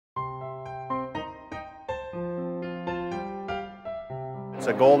It's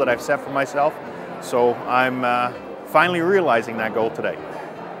a goal that I've set for myself, so I'm finally realizing that goal today.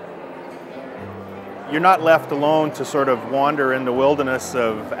 You're not left alone to sort of wander in the wilderness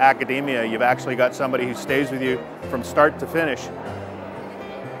of academia. You've actually got somebody who stays with you from start to finish.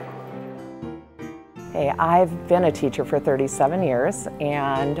 Hey, I've been a teacher for 37 years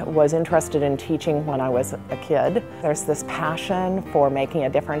and was interested in teaching when I was a kid. There's this passion for making a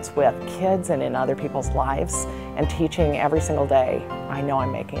difference with kids and in other people's lives, and teaching every single day, I know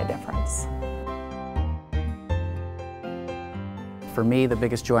I'm making a difference. For me, the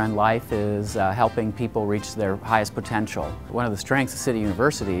biggest joy in life is helping people reach their highest potential. One of the strengths of City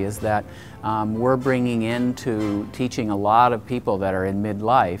University is that we're bringing into teaching a lot of people that are in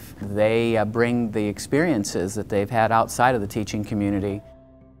midlife. They bring the experiences that they've had outside of the teaching community.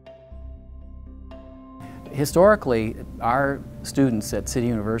 Historically, our students at City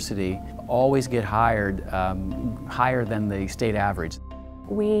University always get hired higher than the state average.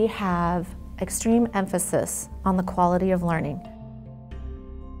 We have extreme emphasis on the quality of learning.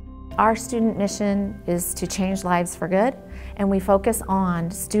 Our student mission is to change lives for good, and we focus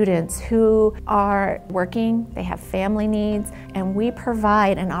on students who are working, they have family needs, and we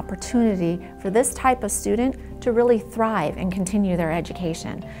provide an opportunity for this type of student to really thrive and continue their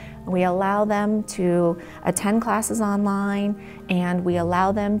education. We allow them to attend classes online, and we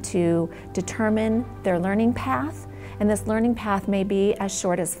allow them to determine their learning path. And this learning path may be as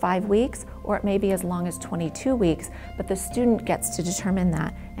short as 5 weeks, or it may be as long as 22 weeks, but the student gets to determine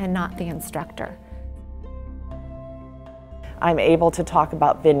that and not the instructor. I'm able to talk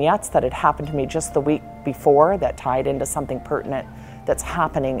about vignettes that had happened to me just the week before that tied into something pertinent that's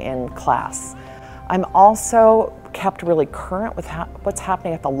happening in class. I'm also kept really current with what's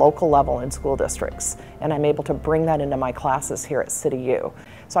happening at the local level in school districts, and I'm able to bring that into my classes here at CityU.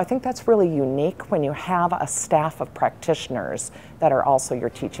 So I think that's really unique when you have a staff of practitioners that are also your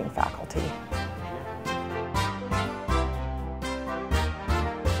teaching faculty.